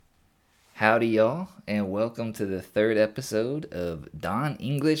Howdy, y'all, and welcome to the third episode of Don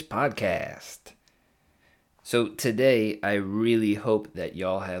English Podcast. So, today I really hope that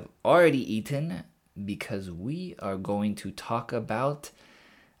y'all have already eaten because we are going to talk about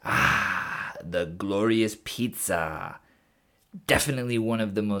the glorious pizza. Definitely one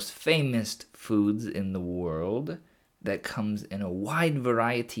of the most famous foods in the world that comes in a wide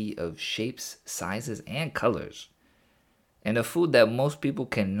variety of shapes, sizes, and colors. And a food that most people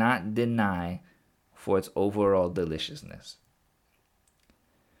cannot deny for its overall deliciousness.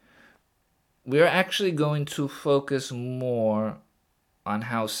 We're actually going to focus more on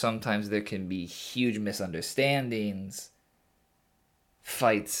how sometimes there can be huge misunderstandings,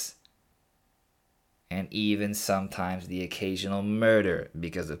 fights, and even sometimes the occasional murder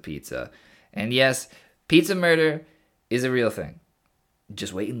because of pizza. And yes, pizza murder is a real thing.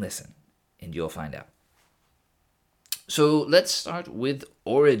 Just wait and listen, and you'll find out. So let's start with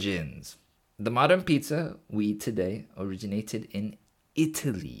origins. The modern pizza we eat today originated in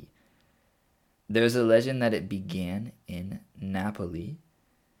Italy. There's a legend that it began in Napoli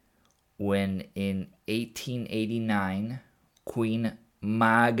when in 1889, Queen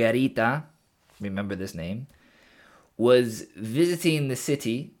Margherita, remember this name, was visiting the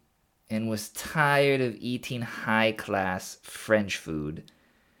city and was tired of eating high-class French food.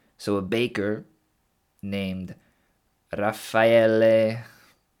 So a baker named Raffaele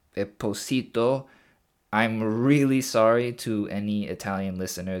Esposito. I'm really sorry to any Italian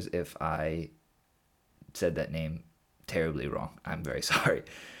listeners if I said that name terribly wrong. I'm very sorry.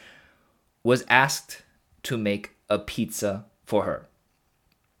 Was asked to make a pizza for her.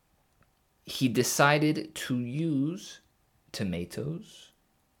 He decided to use tomatoes,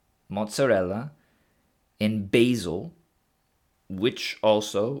 mozzarella, and basil, which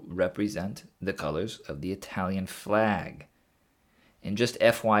also represent the colors of the Italian flag. And just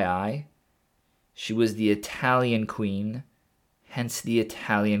FYI, she was the Italian queen, hence the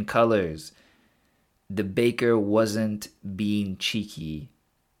Italian colors. The baker wasn't being cheeky.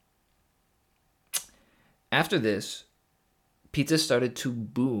 After this, pizza started to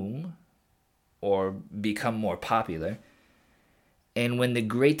boom or become more popular. And when the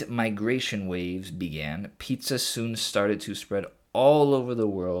Great Migration waves began, pizza soon started to spread all over the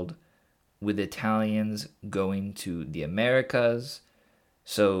world, with Italians going to the Americas,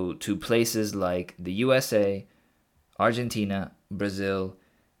 so to places like the USA, Argentina, Brazil,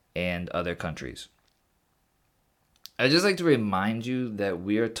 and other countries. I'd just like to remind you that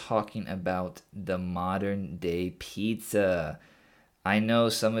we are talking about the modern day pizza. I know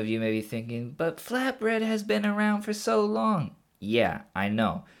some of you may be thinking, but flatbread has been around for so long. Yeah, I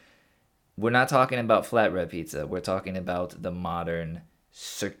know. We're not talking about flatbread pizza. We're talking about the modern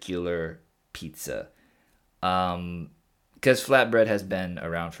circular pizza. Because flatbread has been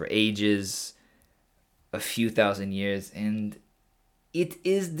around for ages, a few thousand years, and it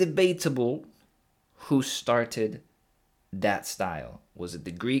is debatable who started that style. Was it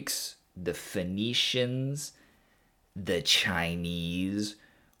the Greeks, the Phoenicians, the Chinese?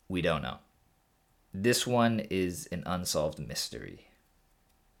 We don't know. This one is an unsolved mystery.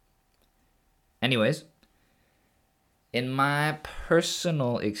 Anyways, in my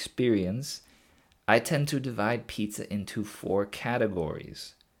personal experience, I tend to divide pizza into 4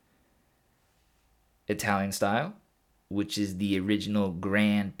 categories. Italian style, which is the original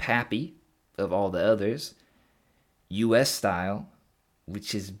grand pappy of all the others. US style,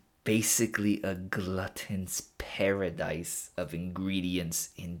 which is basically a glutton's paradise of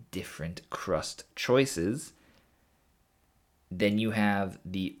ingredients in different crust choices. Then you have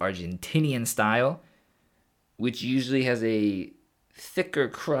the Argentinian style, which usually has a thicker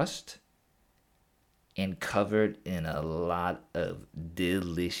crust and covered in a lot of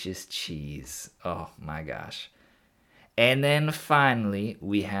delicious cheese. Oh my gosh. And then finally,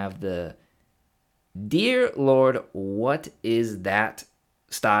 we have the Dear Lord, what is that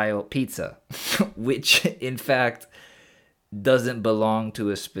style pizza? Which, in fact, doesn't belong to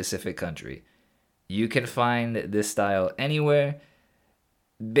a specific country. You can find this style anywhere.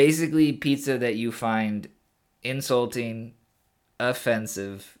 Basically, pizza that you find insulting,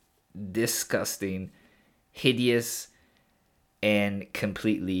 offensive, disgusting, hideous, and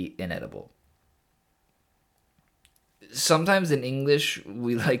completely inedible. Sometimes in English,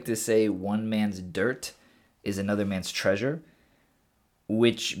 we like to say one man's dirt is another man's treasure,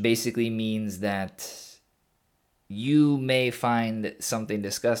 which basically means that you may find something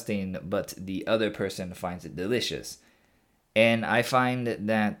disgusting, but the other person finds it delicious. And I find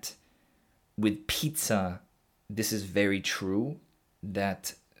that with pizza, this is very true,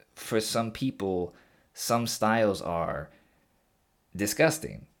 that for some people, some styles are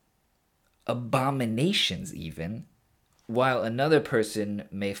disgusting. abominations even, while another person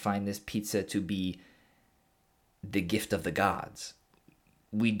may find this pizza to be the gift of the gods.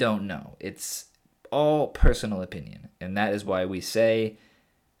 We don't know. It's all personal opinion. And that is why we say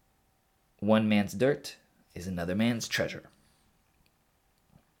one man's dirt is another man's treasure.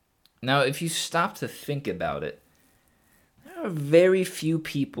 Now, if you stop to think about it, there are very few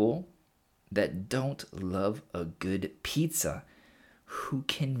people that don't love a good pizza. Who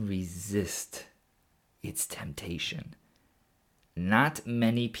can resist its temptation? Not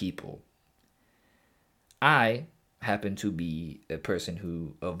many people. I happen to be a person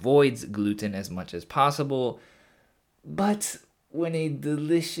who avoids gluten as much as possible, but when a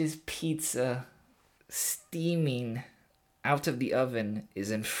delicious pizza steaming out of the oven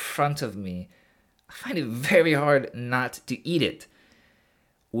is in front of me, I find it very hard not to eat it.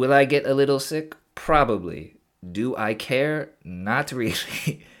 Will I get a little sick? Probably. Do I care? Not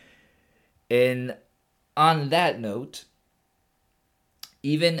really. And on that note,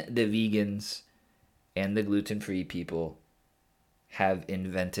 even the vegans and the gluten-free people have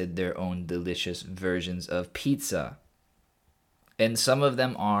invented their own delicious versions of pizza. And some of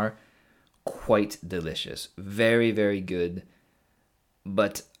them are quite delicious. Very, very good.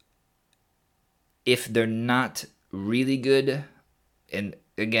 But if they're not really good, and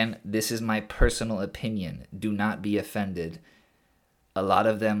again, this is my personal opinion, do not be offended. A lot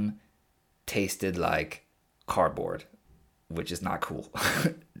of them tasted like cardboard, which is not cool.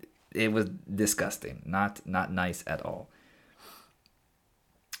 It was disgusting. Not nice at all.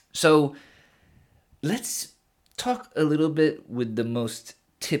 So let's talk a little bit with the most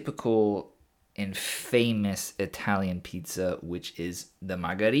typical and famous Italian pizza, which is the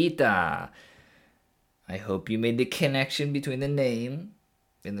margherita. I hope you made the connection between the name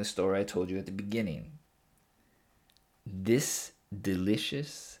and the story I told you at the beginning. This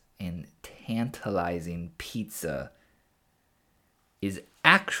delicious and tantalizing pizza is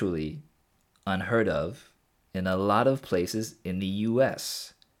actually unheard of in a lot of places in the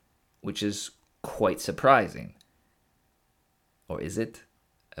US, which is quite surprising. Or is it?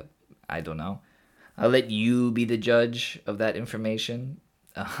 I don't know. I'll let you be the judge of that information.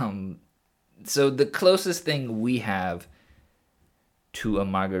 So the closest thing we have to a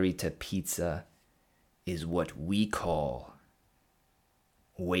margherita pizza is what we call,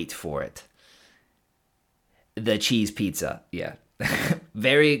 wait for it, the cheese pizza. Yeah.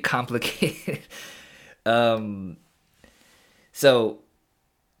 Very complicated. So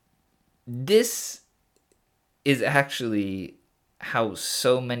this is actually how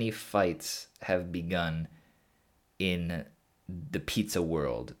so many fights have begun in the pizza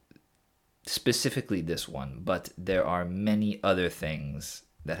world. Specifically this one, but there are many other things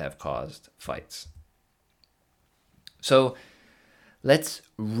that have caused fights. So let's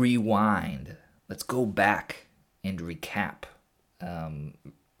rewind. Let's go back and recap.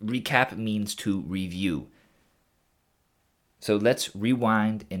 Recap means to review. So let's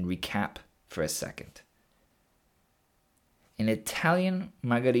rewind and recap for a second. An Italian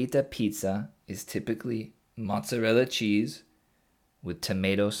margherita pizza is typically mozzarella cheese with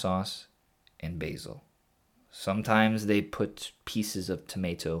tomato sauce and basil. Sometimes they put pieces of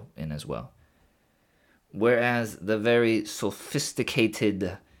tomato in as well. Whereas the very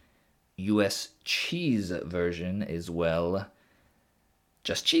sophisticated US cheese version is, well,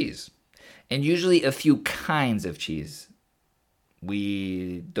 just cheese. And usually a few kinds of cheese.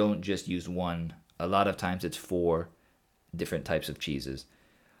 We don't just use one. A lot of times it's 4 different types of cheeses.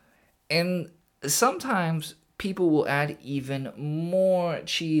 And sometimes people will add even more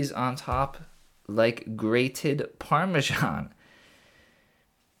cheese on top, like grated Parmesan.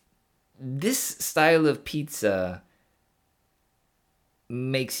 This style of pizza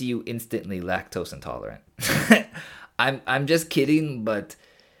makes you instantly lactose intolerant. I'm just kidding, but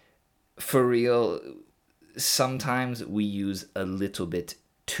for real, sometimes we use a little bit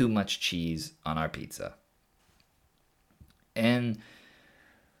too much cheese on our pizza. And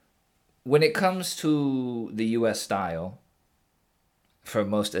when it comes to the US style, for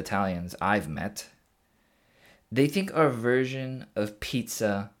most Italians I've met, they think our version of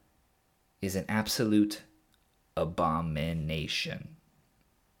pizza is an absolute abomination.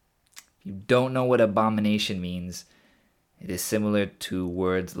 If you don't know what abomination means, it is similar to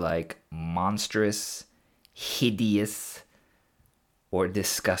words like monstrous, hideous, or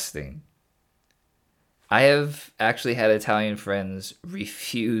disgusting. I have actually had Italian friends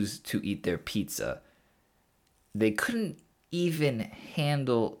refuse to eat their pizza. They couldn't even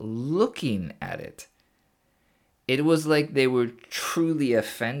handle looking at it. It was like they were truly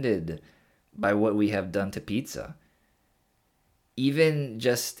offended by what we have done to pizza. Even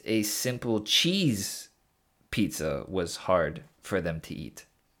just a simple cheese pizza was hard for them to eat.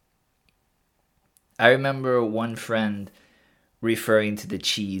 I remember one friend referring to the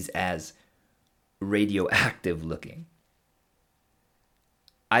cheese as radioactive looking.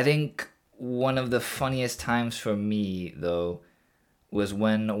 I think one of the funniest times for me, though, was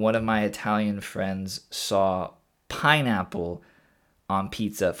when one of my Italian friends saw pineapple on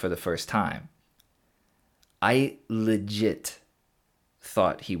pizza for the first time. I legit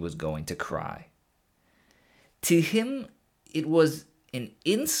thought he was going to cry. To him, it was an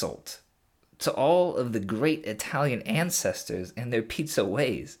insult to all of the great Italian ancestors and their pizza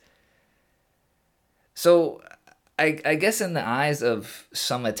ways. So, I guess in the eyes of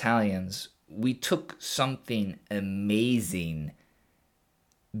some Italians, we took something amazing,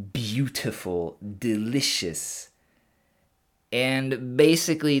 beautiful, delicious, and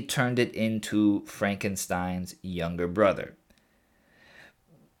basically turned it into Frankenstein's younger brother.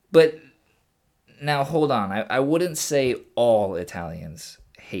 But now hold on, I wouldn't say all Italians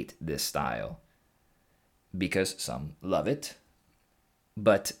hate this style, because some love it,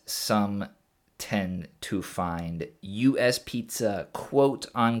 but some tend to find US pizza quote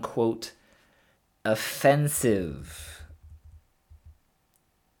unquote offensive.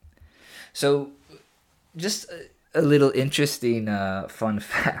 So, just a little interesting fun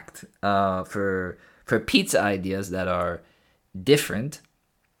fact for pizza ideas that are different.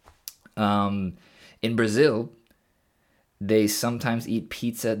 In Brazil, they sometimes eat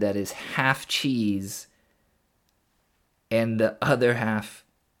pizza that is half cheese and the other half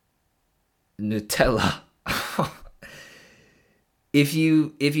Nutella. If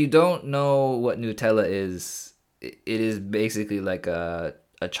you don't know what Nutella is, it is basically like a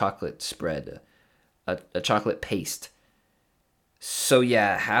chocolate spread, a chocolate paste. So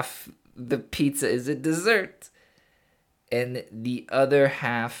yeah, half the pizza is a dessert, and the other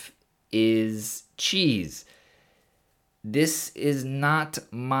half is cheese. This is not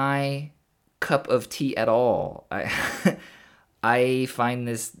my cup of tea at all. I find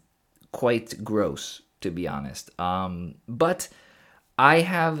this quite gross, to be honest. But I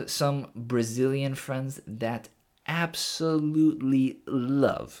have some Brazilian friends that absolutely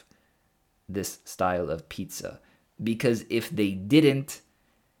love this style of pizza, because if they didn't,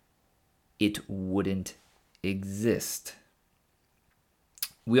 it wouldn't exist.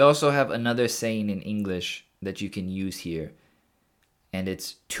 We also have another saying in English that you can use here, and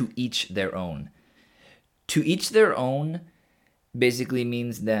it's to each their own. To each their own basically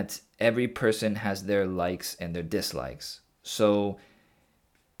means that every person has their likes and their dislikes. So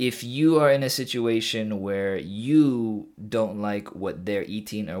if you are in a situation where you don't like what they're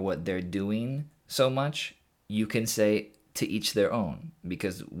eating or what they're doing so much, you can say to each their own,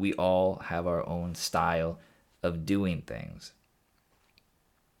 because we all have our own style of doing things.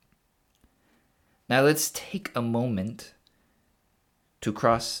 Now let's take a moment to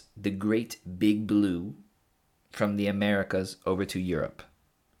cross the great big blue from the Americas over to Europe,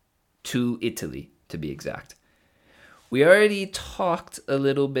 to Italy to be exact. We already talked a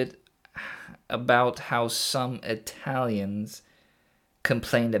little bit about how some Italians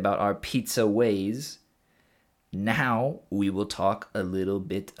complained about our pizza ways. Now we will talk a little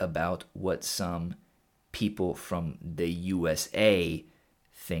bit about what some people from the USA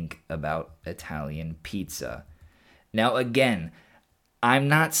think about Italian pizza. Now again, I'm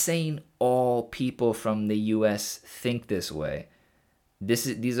not saying all people from the US think this way.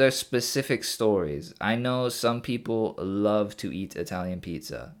 These are specific stories. I know some people love to eat Italian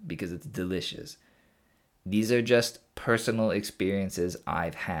pizza because it's delicious. These are just personal experiences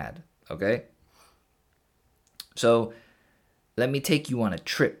I've had, okay? So, let me take you on a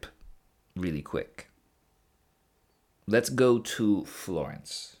trip really quick. Let's go to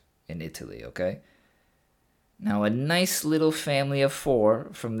Florence in Italy, okay? Now, a nice little family of 4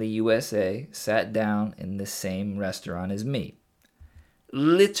 from the USA sat down in the same restaurant as me,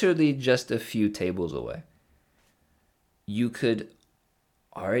 literally just a few tables away. You could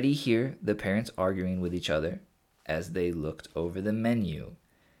already hear the parents arguing with each other as they looked over the menu.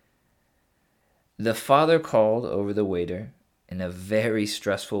 The father called over the waiter in a very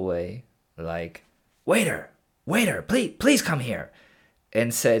stressful way, like, Waiter, please come here,"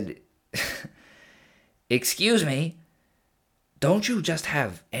 and said, "Excuse me, don't you just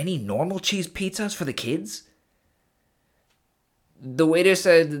have any normal cheese pizzas for the kids?" The waiter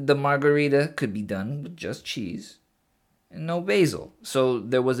said the margarita could be done with just cheese and no basil, so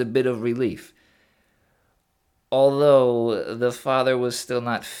there was a bit of relief. Although the father was still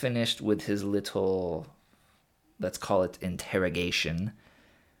not finished with his little, let's call it interrogation.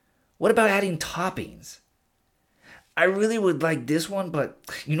 What about adding toppings? I really would like this one, but,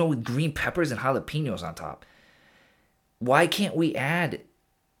 with green peppers and jalapenos on top. Why can't we add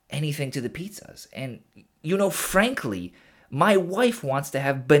anything to the pizzas? And, frankly, my wife wants to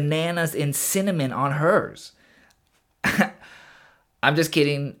have bananas and cinnamon on hers. I'm just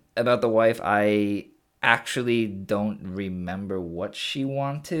kidding about the wife. I actually don't remember what she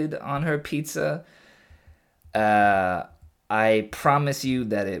wanted on her pizza. I promise you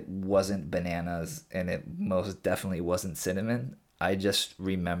that it wasn't bananas, and it most definitely wasn't cinnamon. I just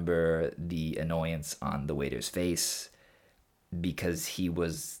remember the annoyance on the waiter's face because he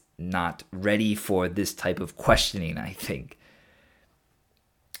was not ready for this type of questioning, I think.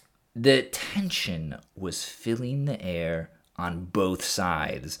 The tension was filling the air on both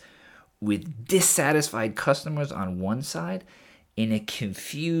sides, with dissatisfied customers on one side and a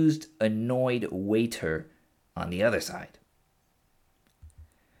confused, annoyed waiter on the other side.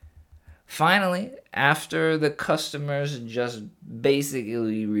 Finally, after the customers just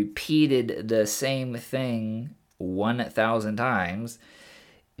basically repeated the same thing 1,000 times,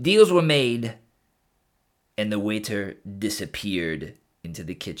 deals were made and the waiter disappeared into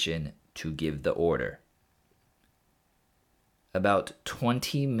the kitchen to give the order. About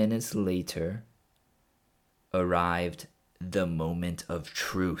 20 minutes later arrived the moment of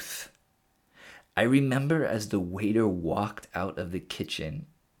truth. I remember as the waiter walked out of the kitchen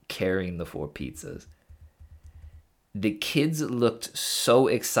carrying the 4 pizzas. The kids looked so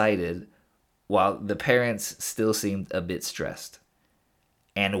excited while the parents still seemed a bit stressed.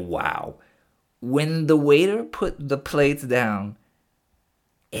 And wow, when the waiter put the plates down,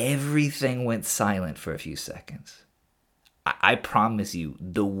 everything went silent for a few seconds. I promise you,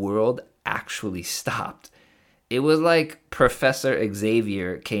 the world actually stopped. It was like Professor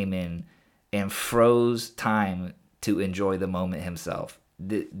Xavier came in and froze time to enjoy the moment himself.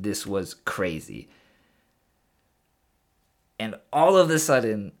 This was crazy. And all of a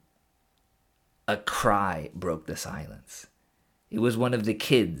sudden, a cry broke the silence. It was one of the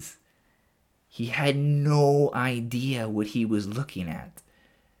kids. He had no idea what he was looking at.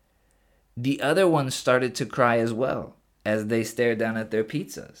 The other ones started to cry as well as they stared down at their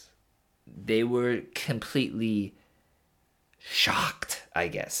pizzas. They were completely shocked, I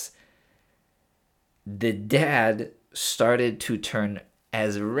guess. The dad started to turn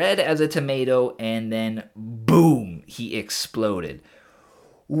as red as a tomato, and then boom, he exploded.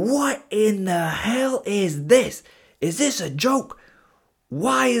 What in the hell is this? Is this a joke?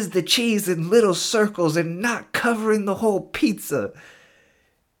 Why is the cheese in little circles and not covering the whole pizza?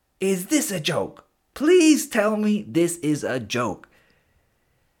 Is this a joke? Please tell me this is a joke.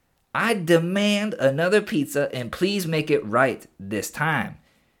 I demand another pizza, and please make it right this time.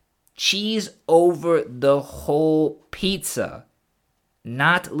 Cheese over the whole pizza,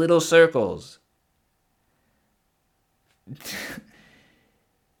 not little circles.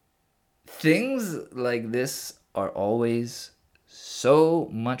 Things like this are always so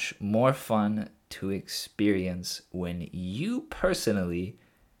much more fun to experience when you personally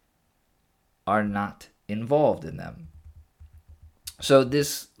are not involved in them. So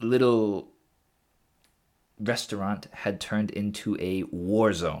this little restaurant had turned into a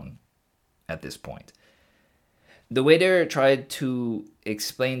war zone at this point. The waiter tried to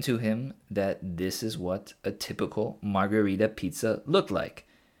explain to him that this is what a typical margarita pizza looked like.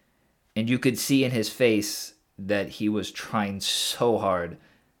 And you could see in his face that he was trying so hard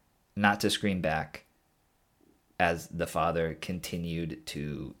not to scream back as the father continued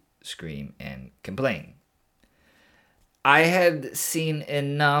to scream and complain. I had seen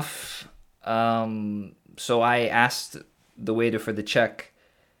enough, so I asked the waiter for the check.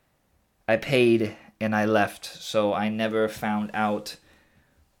 I paid and I left, so I never found out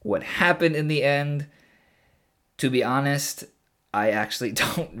what happened in the end. To be honest, I actually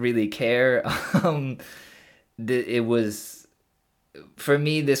don't really care. It was, for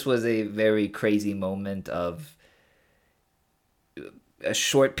me, this was a very crazy moment of a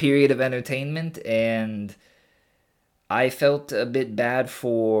short period of entertainment, and I felt a bit bad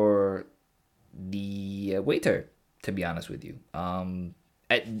for the waiter, to be honest with you. On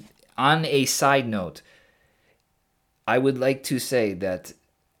a side note, I would like to say that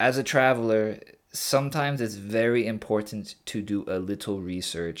as a traveler, sometimes it's very important to do a little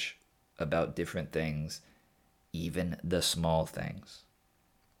research about different things, even the small things.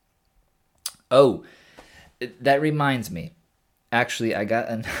 Oh, that reminds me. Actually, I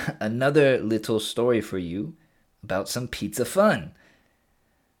got another little story for you about some pizza fun.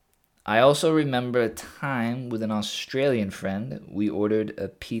 I also remember a time with an Australian friend. We ordered a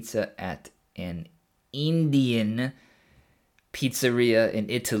pizza at an Indian pizzeria in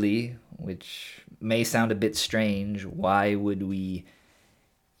Italy, which may sound a bit strange. Why would we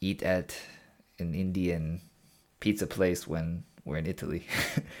eat at an Indian pizza place when we're in Italy?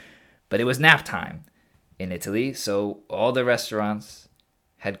 But it was nap time in Italy, so all the restaurants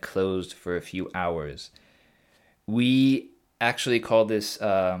had closed for a few hours. We actually call this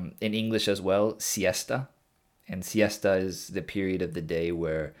in English as well siesta, and siesta is the period of the day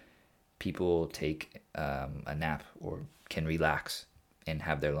where people take a nap or can relax and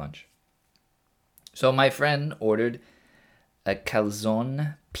have their lunch. So my friend ordered a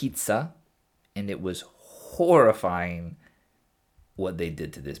calzone pizza, and it was horrifying what they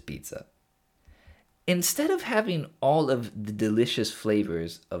did to this pizza. Instead of having all of the delicious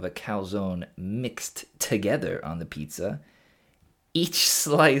flavors of a calzone mixed together on the pizza, each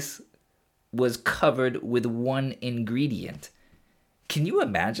slice was covered with one ingredient. Can you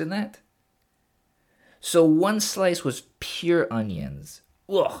imagine that? So one slice was pure onions.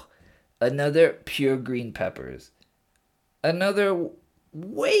 Ugh. Another pure green peppers. Another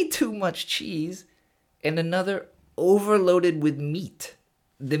way too much cheese. And another overloaded with meat.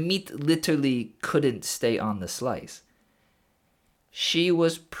 The meat literally couldn't stay on the slice. She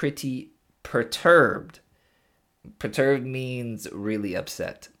was pretty perturbed. Perturbed means really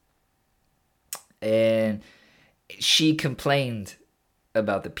upset. And she complained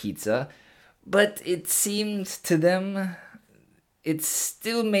about the pizza, but it seemed to them it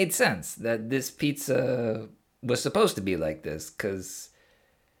still made sense that this pizza was supposed to be like this, because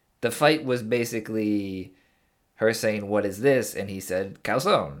the fight was basically her saying, "What is this?" And he said,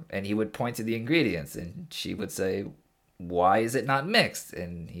 "Calzone." And he would point to the ingredients, and she would say, "Why is it not mixed?"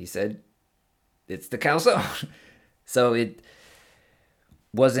 And he said, "It's the calzone." So it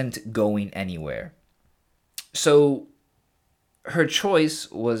wasn't going anywhere. So her choice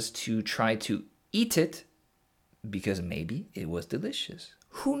was to try to eat it because maybe it was delicious.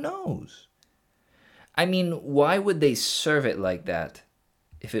 Who knows? I mean, why would they serve it like that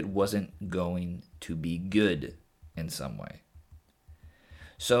if it wasn't going to be good in some way?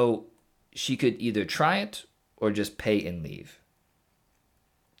 So she could either try it or just pay and leave.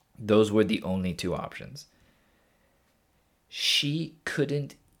 Those were the only two options. She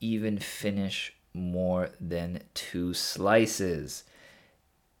couldn't even finish more than 2 slices.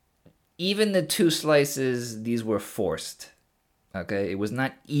 Even the 2 slices, these were forced. Okay, it was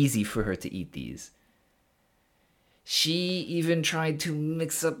not easy for her to eat these. She even tried to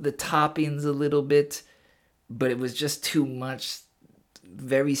mix up the toppings a little bit, but it was just too much.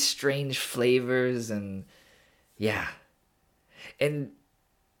 Very strange flavors, and yeah. And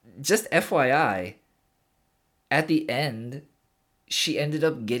just FYI, at the end, she ended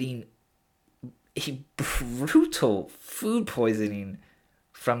up getting a brutal food poisoning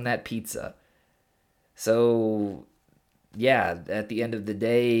from that pizza. So, yeah, at the end of the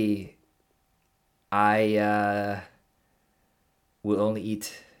day, I will only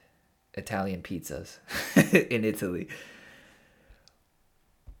eat Italian pizzas in Italy.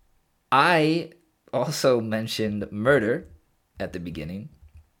 I also mentioned murder at the beginning.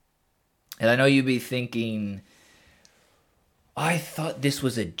 And I know you'd be thinking, I thought this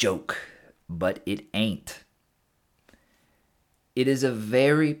was a joke, but it ain't. It is a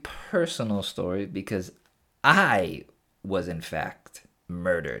very personal story because I was in fact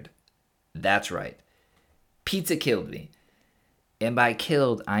murdered. That's right. Pizza killed me. And by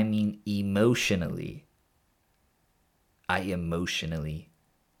killed, I mean emotionally. I emotionally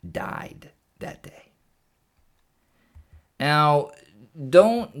died that day. Now,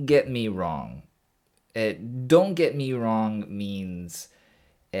 don't get me wrong. Don't get me wrong means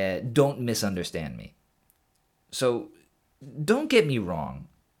don't misunderstand me. So, don't get me wrong.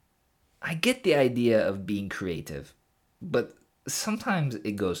 I get the idea of being creative, but sometimes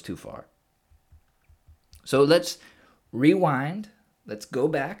it goes too far. So let's rewind. Let's go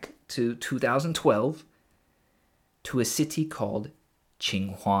back to 2012 to a city called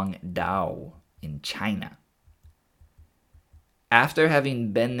Qinhuangdao in China. After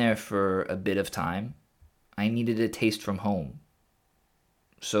having been there for a bit of time, I needed a taste from home.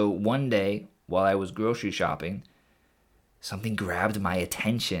 So one day, while I was grocery shopping, something grabbed my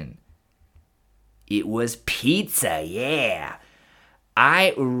attention. It was pizza, yeah.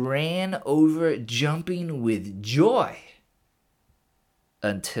 I ran over jumping with joy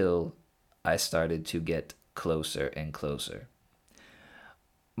until I started to get closer and closer.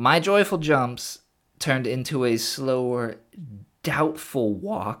 My joyful jumps turned into a slower, doubtful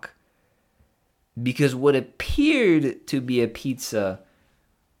walk because what appeared to be a pizza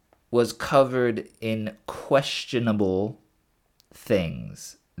was covered in questionable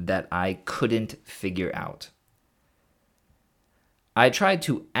things that I couldn't figure out. I tried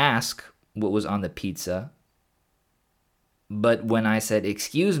to ask what was on the pizza. But when I said,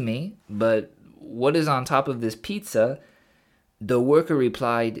 "Excuse me, but what is on top of this pizza?" the worker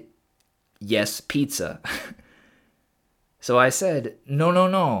replied, "Yes, pizza." So I said,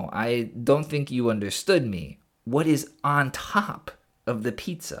 No, I don't think you understood me. What is on top of the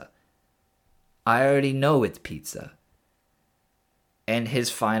pizza? I already know it's pizza. And his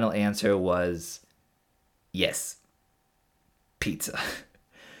final answer was, "Yes, pizza."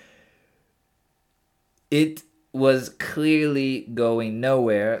 It was clearly going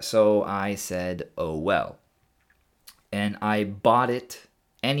nowhere, so I said, "Oh well." And I bought it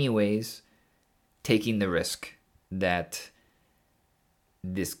anyways, taking the risk that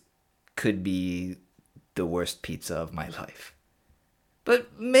this could be the worst pizza of my life.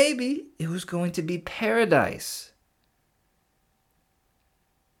 But maybe it was going to be paradise.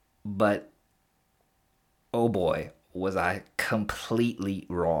 But, oh boy, was I completely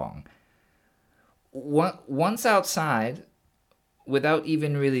wrong. Once outside, without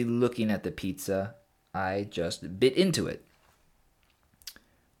even really looking at the pizza, I just bit into it.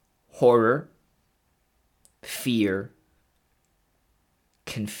 Horror, fear,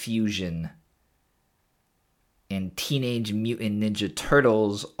 confusion, and Teenage Mutant Ninja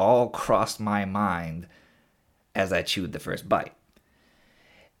Turtles all crossed my mind as I chewed the first bite.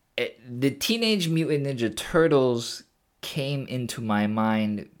 The Teenage Mutant Ninja Turtles came into my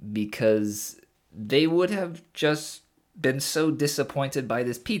mind because they would have just been so disappointed by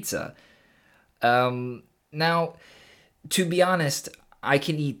this pizza. Now, to be honest, I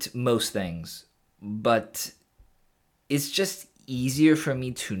can eat most things, but it's just easier for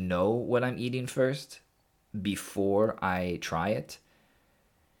me to know what I'm eating first before I try it.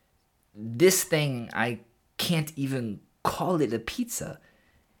 This thing, I can't even call it a pizza.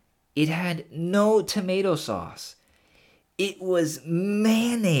 It had no tomato sauce. It was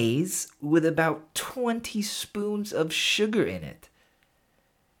mayonnaise with about 20 spoons of sugar in it.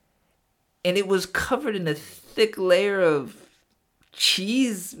 And it was covered in a thick layer of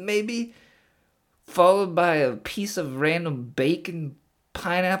cheese, maybe, followed by a piece of random bacon,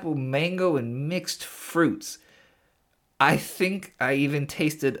 pineapple, mango, and mixed fruits. I think I even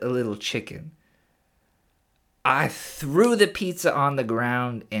tasted a little chicken. I threw the pizza on the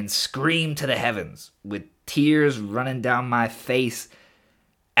ground and screamed to the heavens, with tears running down my face,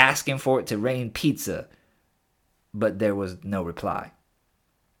 asking for it to rain pizza. But there was no reply.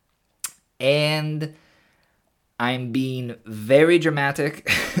 And I'm being very dramatic.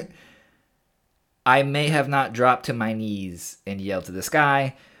 I may have not dropped to my knees and yelled to the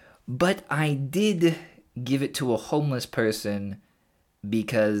sky, but I did give it to a homeless person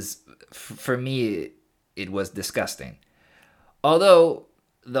because for me, it was disgusting. Although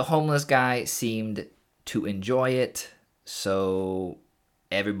the homeless guy seemed to enjoy it, so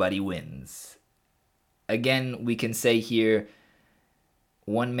everybody wins. Again, we can say here,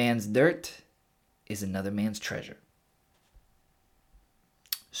 one man's dirt is another man's treasure.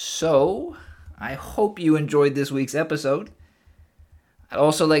 So, I hope you enjoyed this week's episode. I'd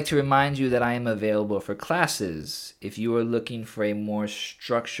also like to remind you that I am available for classes if you are looking for a more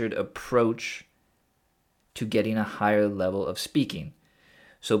structured approach to getting a higher level of speaking.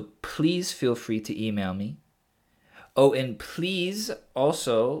 So please feel free to email me. Oh, and please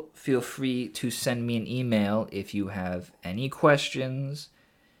also feel free to send me an email if you have any questions,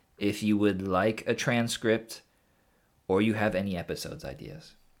 if you would like a transcript, or you have any episodes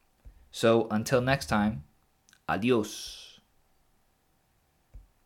ideas. So until next time, adios.